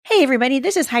Hey, everybody,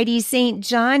 this is Heidi St.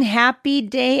 John. Happy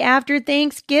day after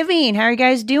Thanksgiving. How are you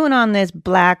guys doing on this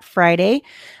Black Friday?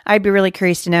 I'd be really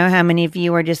curious to know how many of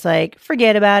you are just like,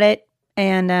 forget about it.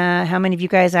 And how many of you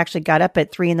guys actually got up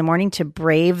at 3 a.m. to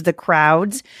brave the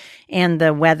crowds and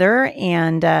the weather.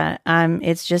 And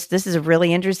this is a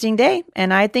really interesting day.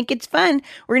 And I think it's fun.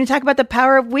 We're going to talk about the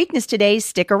power of weakness today.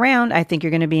 Stick around. I think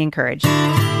you're going to be encouraged.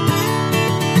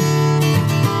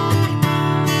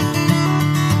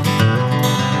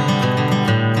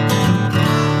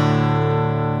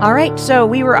 All right, so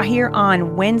we were here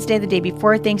on Wednesday, the day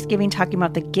before Thanksgiving, talking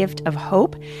about the gift of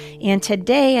hope. And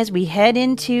today, as we head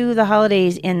into the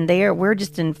holidays, we're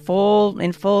just in full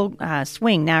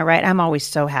swing now, right? I'm always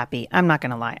so happy. I'm not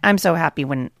going to lie. I'm so happy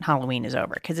when Halloween is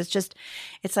over because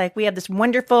it's like we have this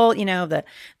wonderful,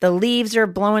 the leaves are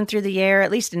blowing through the air, at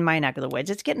least in my neck of the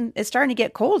woods. It's starting to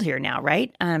get cold here now,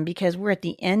 right? Because we're at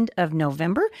the end of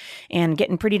November and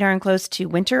getting pretty darn close to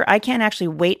winter. I can't actually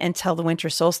wait until the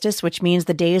winter solstice, which means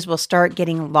the days will start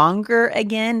getting longer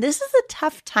again. This is a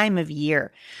tough time of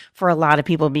year for a lot of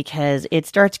people because it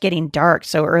starts getting dark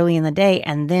so early in the day.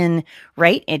 And then,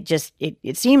 right,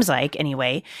 it seems like,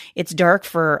 anyway, it's dark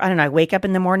for, I don't know, I wake up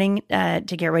in the morning to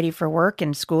get ready for work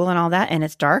and school and all that, and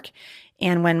it's dark.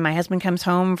 And when my husband comes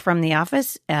home from the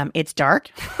office, it's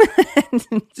dark.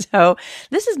 So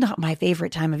this is not my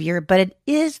favorite time of year, but it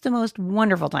is the most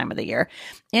wonderful time of the year.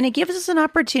 And it gives us an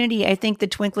opportunity, I think, the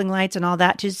twinkling lights and all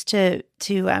that, just to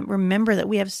remember that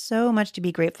we have so much to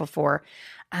be grateful for.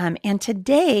 And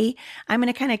today, I'm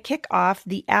going to kind of kick off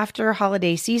the after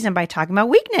holiday season by talking about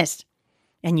weakness.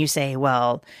 And you say,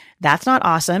 well, that's not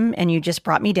awesome. And you just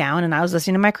brought me down and I was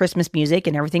listening to my Christmas music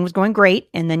and everything was going great.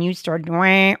 And then you started,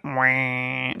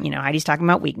 Heidi's talking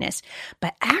about weakness.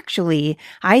 But actually,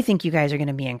 I think you guys are going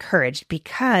to be encouraged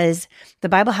because the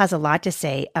Bible has a lot to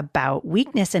say about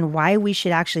weakness and why we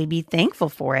should actually be thankful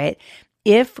for it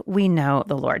if we know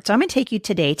the Lord. So I'm going to take you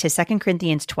today to 2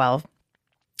 Corinthians 12.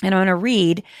 And I'm going to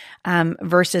read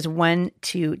verses 1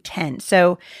 to 10.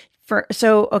 So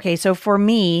for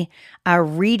me,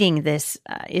 reading this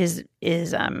is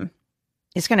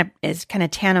kind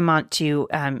of tantamount to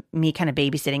me kind of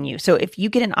babysitting you. So if you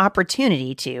get an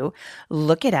opportunity to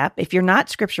look it up, if you're not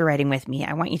scripture writing with me,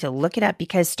 I want you to look it up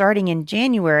because starting in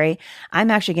January,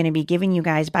 I'm actually going to be giving you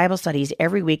guys Bible studies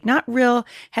every week, not real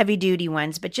heavy duty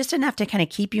ones, but just enough to kind of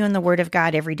keep you in the Word of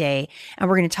God every day. And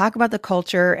we're going to talk about the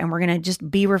culture and we're going to just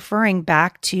be referring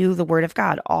back to the Word of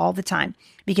God all the time.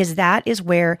 Because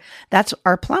that's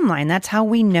our plumb line. That's how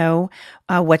we know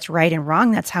what's right and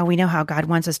wrong. That's how we know how God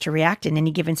wants us to react in any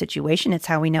given situation. It's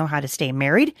how we know how to stay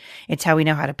married. It's how we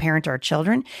know how to parent our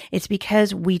children. It's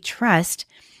because we trust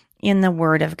in the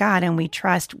Word of God and we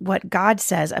trust what God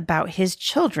says about His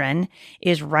children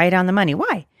is right on the money.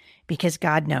 Why? Because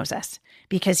God knows us,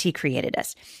 because He created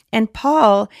us. And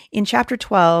Paul, in chapter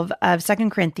 12 of 2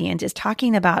 Corinthians, is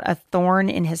talking about a thorn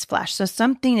in his flesh. So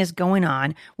something is going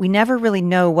on. We never really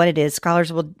know what it is.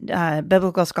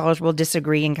 Biblical scholars will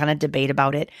disagree and kind of debate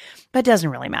about it, but it doesn't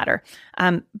really matter.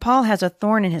 Paul has a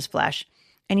thorn in his flesh,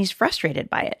 and he's frustrated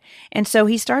by it. And so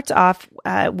he starts off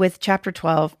with chapter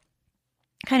 12,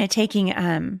 kind of taking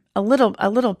a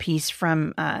little piece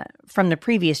from the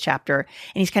previous chapter,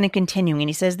 and he's kind of continuing. And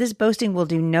he says, "This boasting will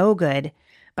do no good,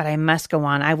 but I must go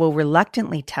on. I will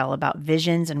reluctantly tell about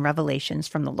visions and revelations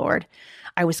from the Lord.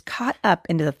 I was caught up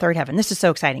into the third heaven." This is so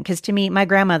exciting because to me, my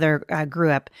grandmother grew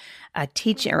up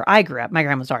teaching, or I grew up. My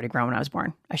grandma was already grown when I was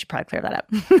born. I should probably clear that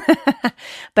up.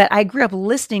 But I grew up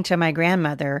listening to my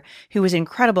grandmother, who was an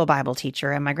incredible Bible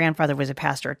teacher, and my grandfather was a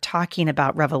pastor, talking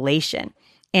about Revelation.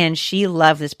 And she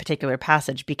loved this particular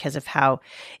passage because of how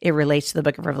it relates to the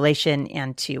book of Revelation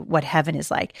and to what heaven is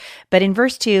like. But in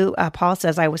verse 2, Paul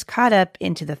says, "I was caught up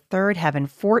into the third heaven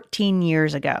 14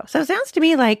 years ago." So it sounds to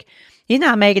me like he's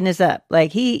not making this up.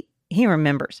 Like he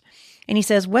remembers. And he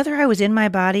says, "Whether I was in my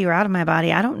body or out of my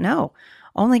body, I don't know.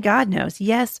 Only God knows."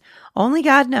 Yes, only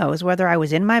God knows whether I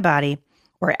was in my body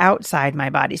or outside my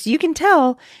body. So you can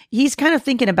tell he's kind of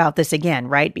thinking about this again,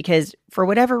 right? Because for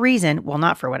whatever reason, well,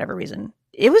 not for whatever reason,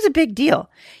 it was a big deal.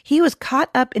 He was caught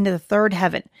up into the third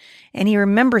heaven, and he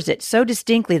remembers it so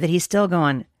distinctly that he's still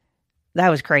going, that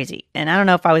was crazy. And I don't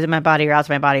know if I was in my body or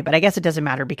outside my body, but I guess it doesn't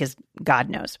matter because God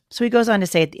knows. So he goes on to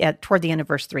say toward the end of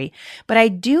verse 3, "But I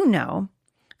do know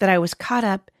that I was caught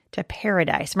up to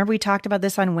paradise." Remember we talked about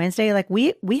this on Wednesday? Like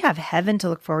we have heaven to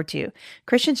look forward to.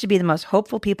 Christians should be the most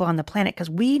hopeful people on the planet because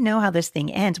we know how this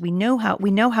thing ends. We know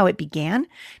how it began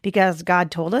because God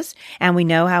told us, and we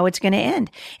know how it's going to end.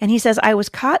 And he says, "I was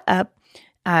caught up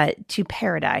to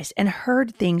paradise and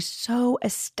heard things so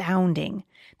astounding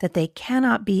that they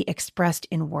cannot be expressed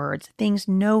in words, things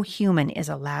no human is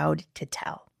allowed to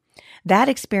tell." That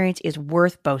experience is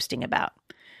worth boasting about.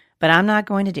 But I'm not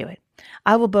going to do it.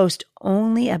 I will boast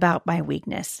only about my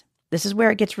weakness. This is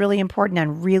where it gets really important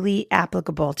and really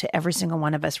applicable to every single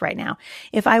one of us right now.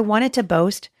 If I wanted to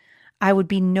boast, I would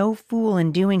be no fool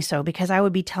in doing so because I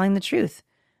would be telling the truth.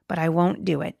 But I won't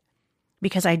do it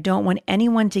because I don't want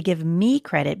anyone to give me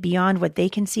credit beyond what they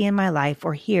can see in my life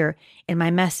or hear in my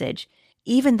message,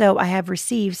 even though I have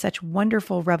received such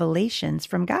wonderful revelations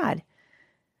from God.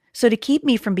 So to keep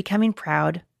me from becoming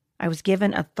proud, I was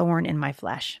given a thorn in my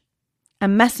flesh, a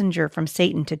messenger from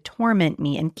Satan to torment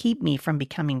me and keep me from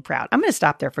becoming proud. I'm going to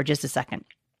stop there for just a second.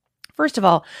 First of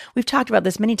all, we've talked about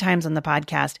this many times on the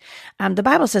podcast. The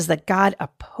Bible says that God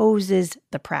opposes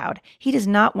the proud. He does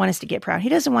not want us to get proud. He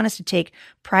doesn't want us to take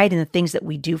pride in the things that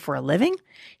we do for a living.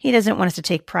 He doesn't want us to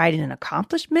take pride in an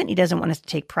accomplishment. He doesn't want us to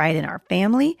take pride in our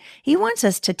family. He wants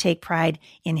us to take pride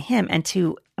in Him and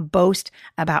to boast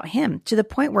about Him to the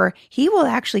point where He will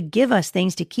actually give us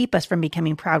things to keep us from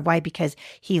becoming proud. Why? Because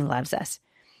He loves us.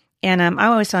 And I'm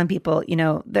always telling people,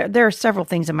 there are several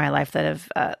things in my life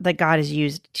that God has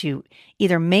used to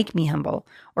either make me humble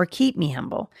or keep me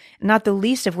humble. Not the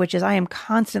least of which is I am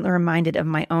constantly reminded of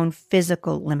my own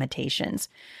physical limitations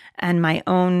and my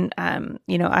own.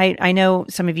 I know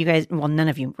some of you guys. Well, none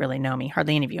of you really know me,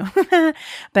 hardly any of you,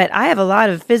 but I have a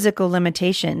lot of physical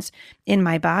limitations in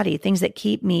my body, things that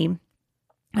keep me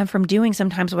from doing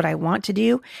sometimes what I want to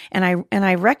do. And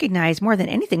I recognize more than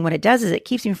anything what it does is it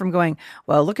keeps me from going,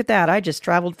 well, look at that. I just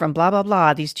traveled from blah, blah,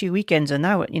 blah these 2 weekends and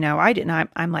that, I didn't.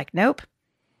 I'm like, nope.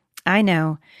 I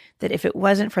know that if it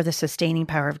wasn't for the sustaining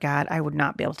power of God, I would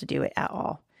not be able to do it at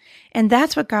all. And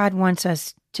that's what God wants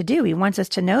us to do. He wants us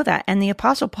to know that. And the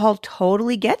Apostle Paul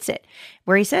totally gets it,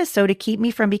 where he says, so to keep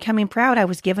me from becoming proud, I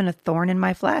was given a thorn in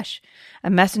my flesh, a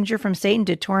messenger from Satan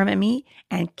to torment me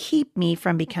and keep me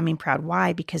from becoming proud.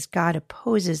 Why? Because God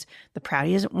opposes the proud.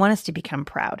 He doesn't want us to become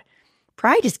proud.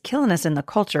 Pride is killing us in the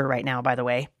culture right now, by the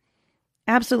way.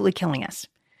 Absolutely killing us.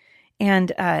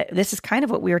 And this is kind of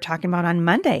what we were talking about on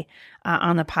Monday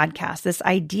on the podcast, this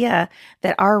idea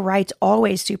that our rights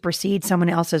always supersede someone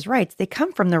else's rights. They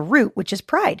come from the root, which is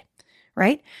pride,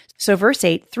 right? So verse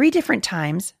 8, 3 different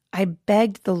times I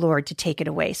begged the Lord to take it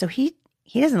away. So he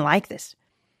doesn't like this.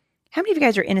 How many of you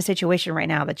guys are in a situation right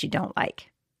now that you don't like?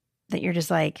 That you're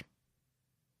just like,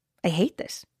 I hate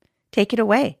this. Take it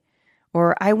away.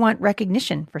 Or I want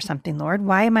recognition for something, Lord.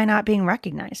 Why am I not being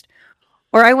recognized?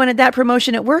 Or I wanted that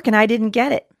promotion at work and I didn't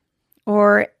get it.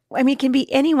 Or, it can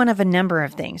be any one of a number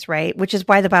of things, right? Which is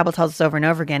why the Bible tells us over and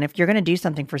over again, if you're going to do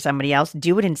something for somebody else,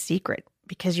 do it in secret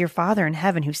because your Father in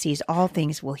heaven who sees all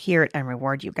things will hear it and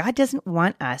reward you. God doesn't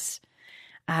want us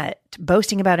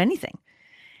boasting about anything.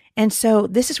 And so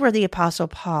this is where the Apostle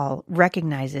Paul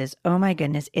recognizes, oh my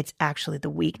goodness, it's actually the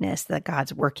weakness that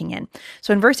God's working in.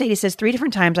 So in verse 8, he says, 3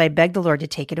 different times I begged the Lord to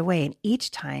take it away. And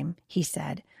each time he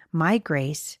said, my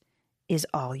grace is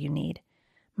all you need.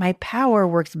 My power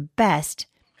works best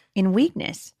in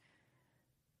weakness.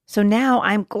 So now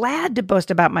I'm glad to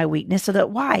boast about my weakness. So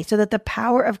that the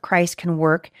power of Christ can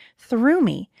work through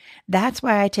me. That's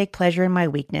why I take pleasure in my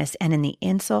weakness and in the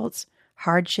insults,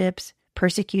 hardships,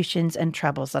 persecutions, and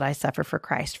troubles that I suffer for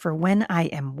Christ. For when I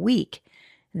am weak,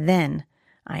 then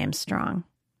I am strong.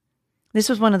 This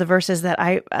was one of the verses that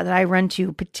I run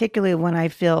to, particularly when I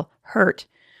feel hurt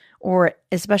or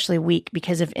especially weak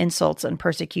because of insults and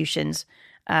persecutions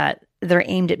that are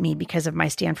aimed at me because of my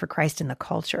stand for Christ in the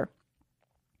culture.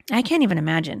 I can't even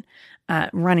imagine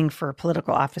running for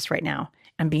political office right now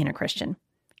and being a Christian.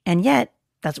 And yet,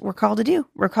 that's what we're called to do.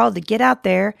 We're called to get out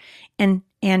there and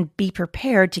be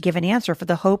prepared to give an answer for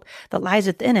the hope that lies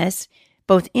within us,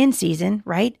 both in season,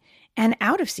 right, and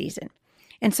out of season.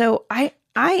 And so I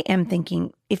am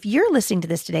thinking, if you're listening to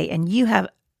this today and you have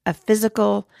a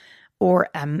physical or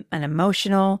an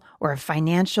emotional or a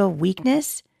financial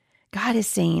weakness, God is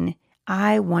saying,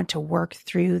 I want to work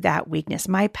through that weakness.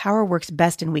 My power works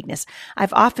best in weakness.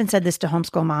 I've often said this to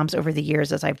homeschool moms over the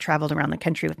years as I've traveled around the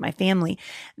country with my family,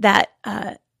 that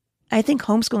I think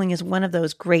homeschooling is one of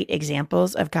those great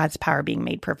examples of God's power being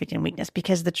made perfect in weakness.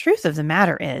 Because the truth of the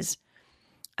matter is,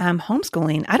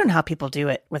 homeschooling, I don't know how people do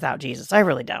it without Jesus. I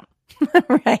really don't.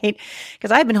 Right?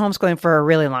 Because I've been homeschooling for a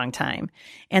really long time.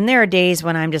 And there are days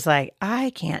when I'm just like, I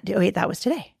can't do, wait, that was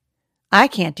today. I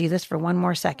can't do this for one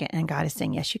more second. And God is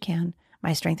saying, yes, you can.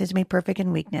 My strength is made perfect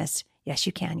in weakness. Yes,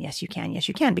 you can. Yes, you can. Yes,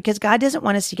 you can. Because God doesn't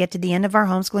want us to get to the end of our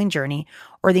homeschooling journey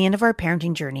or the end of our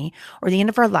parenting journey or the end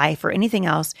of our life or anything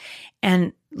else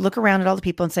and look around at all the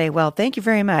people and say, well, thank you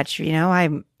very much.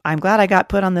 I'm glad I got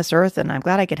put on this earth and I'm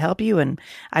glad I could help you. And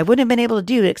I wouldn't have been able to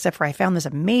do it except for I found this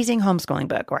amazing homeschooling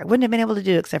book, or I wouldn't have been able to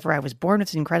do it except for I was born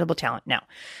with an incredible talent. No,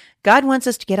 God wants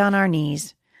us to get on our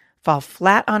knees, fall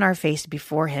flat on our face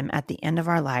before him at the end of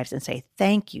our lives and say,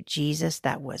 thank you, Jesus,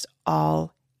 that was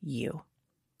all you.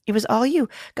 It was all you.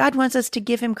 God wants us to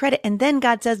give him credit. And then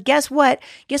God says, guess what?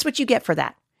 Guess what you get for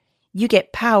that? You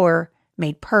get power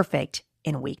made perfect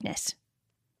in weakness.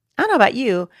 I don't know about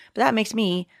you, but that makes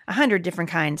me 100 different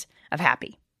kinds of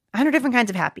happy. 100 different kinds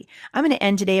of happy. I'm going to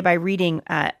end today by reading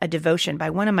a devotion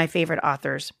by one of my favorite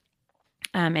authors.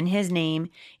 And his name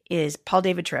is Paul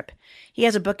David Tripp. He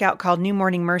has a book out called New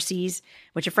Morning Mercies,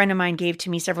 which a friend of mine gave to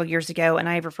me several years ago, and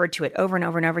I have referred to it over and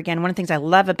over and over again. One of the things I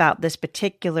love about this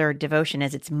particular devotion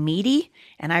is it's meaty,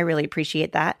 and I really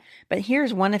appreciate that. But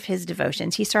here's one of his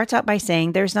devotions. He starts out by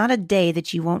saying, there's not a day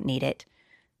that you won't need it.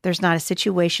 There's not a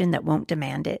situation that won't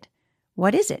demand it.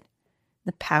 What is it?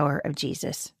 The power of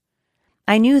Jesus.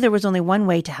 I knew there was only one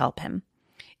way to help him.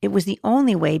 It was the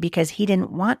only way because he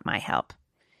didn't want my help.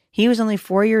 He was only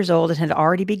 4 years old and had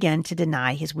already begun to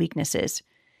deny his weaknesses.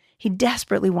 He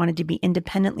desperately wanted to be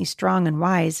independently strong and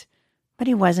wise, but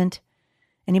he wasn't.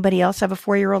 Anybody else have a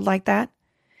 4-year-old like that?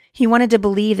 He wanted to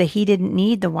believe that he didn't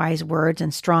need the wise words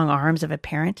and strong arms of a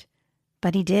parent,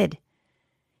 but he did.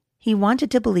 He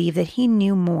wanted to believe that he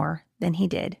knew more than he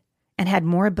did and had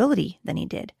more ability than he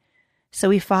did. So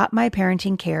he fought my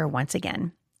parenting care once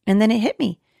again. And then it hit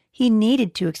me. He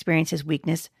needed to experience his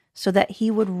weakness so that he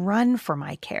would run for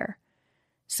my care.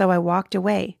 So I walked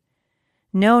away.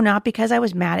 No, not because I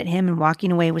was mad at him and walking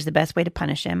away was the best way to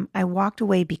punish him. I walked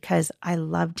away because I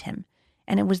loved him,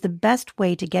 and it was the best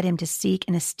way to get him to seek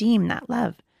and esteem that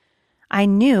love. I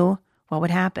knew what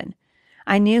would happen.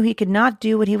 I knew he could not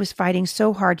do what he was fighting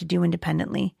so hard to do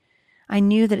independently. I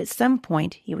knew that at some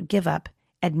point he would give up,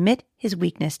 admit his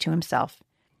weakness to himself,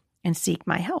 and seek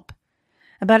my help.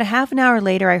 About a half an hour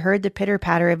later, I heard the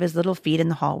pitter-patter of his little feet in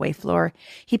the hallway floor.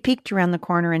 He peeked around the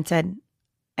corner and said,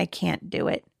 I can't do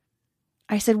it.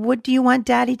 I said, what do you want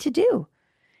Daddy to do?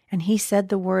 And he said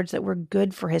the words that were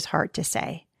good for his heart to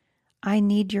say. I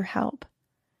need your help.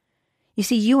 You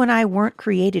see, you and I weren't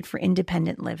created for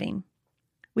independent living.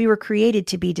 We were created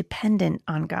to be dependent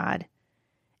on God.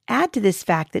 Add to this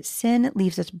fact that sin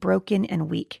leaves us broken and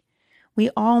weak.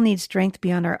 We all need strength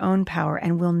beyond our own power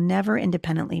and will never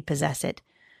independently possess it.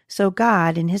 So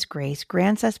God, in his grace,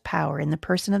 grants us power in the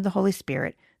person of the Holy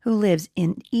Spirit who lives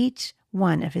in each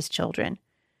one of his children.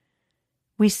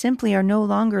 We simply are no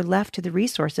longer left to the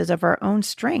resources of our own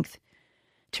strength.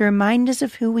 To remind us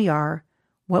of who we are,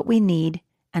 what we need,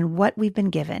 and what we've been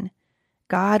given,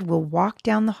 God will walk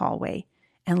down the hallway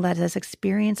and let us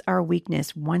experience our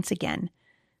weakness once again,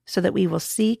 so that we will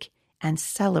seek and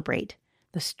celebrate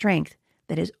the strength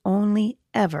that is only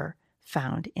ever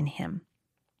found in him.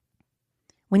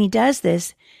 When he does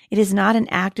this, it is not an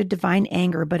act of divine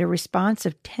anger, but a response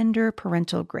of tender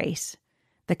parental grace,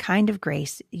 the kind of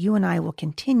grace you and I will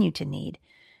continue to need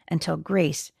until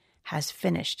grace has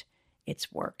finished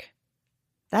its work.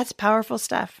 That's powerful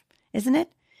stuff, isn't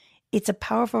it? It's a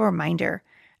powerful reminder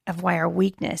of why our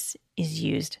weakness is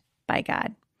used by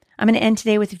God. I'm going to end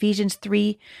today with Ephesians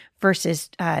 3, verses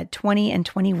 20 and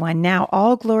 21. Now,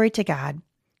 all glory to God,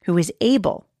 who is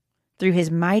able, through his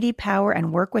mighty power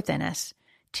and work within us,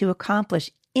 to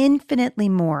accomplish infinitely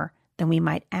more than we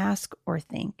might ask or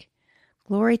think.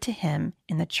 Glory to him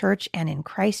in the church and in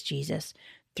Christ Jesus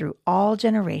through all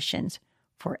generations,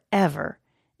 forever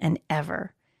and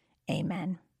ever.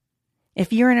 Amen.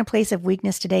 If you're in a place of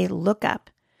weakness today, look up.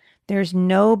 There's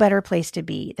no better place to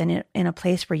be than in a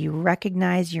place where you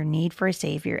recognize your need for a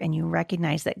Savior and you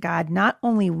recognize that God not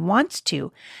only wants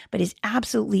to, but is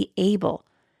absolutely able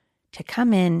to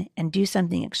come in and do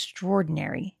something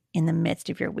extraordinary in the midst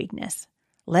of your weakness.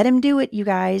 Let him do it, you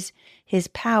guys. His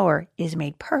power is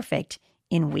made perfect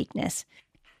in weakness.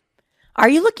 Are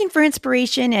you looking for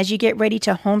inspiration as you get ready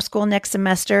to homeschool next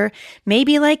semester?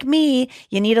 Maybe like me,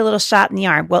 you need a little shot in the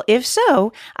arm. Well, if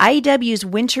so, IEW's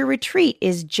Winter Retreat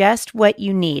is just what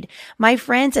you need. My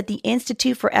friends at the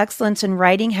Institute for Excellence in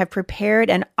Writing have prepared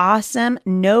an awesome,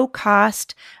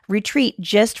 no-cost retreat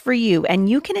just for you, and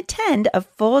you can attend a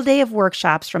full day of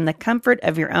workshops from the comfort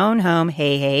of your own home,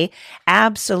 hey,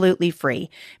 absolutely free.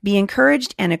 Be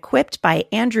encouraged and equipped by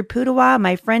Andrew Pudawa,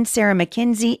 my friend Sarah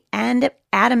McKenzie, and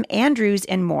Adam Andrews,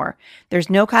 and more. There's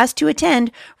no cost to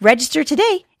attend. Register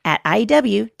today at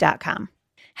IEW.com.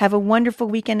 Have a wonderful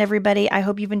weekend, everybody. I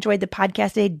hope you've enjoyed the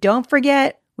podcast today. Don't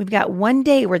forget, we've got one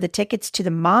day where the tickets to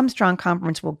the Mom Strong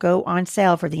Conference will go on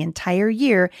sale for the entire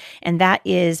year, and that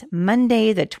is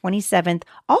Monday, the 27th.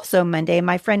 Also Monday,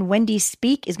 my friend Wendy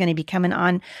Speak is going to be coming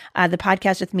on the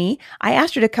podcast with me. I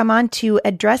asked her to come on to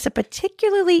address a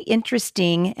particularly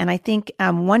interesting and I think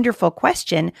wonderful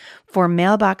question for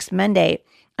Mailbox Monday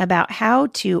about how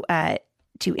to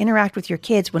to interact with your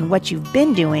kids when what you've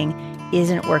been doing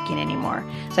isn't working anymore.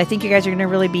 So I think you guys are going to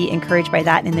really be encouraged by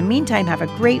that. And in the meantime, have a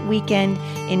great weekend.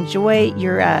 Enjoy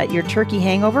your turkey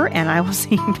hangover, and I will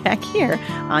see you back here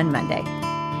on Monday.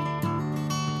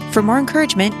 For more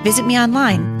encouragement, visit me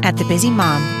online at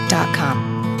thebusymom.com.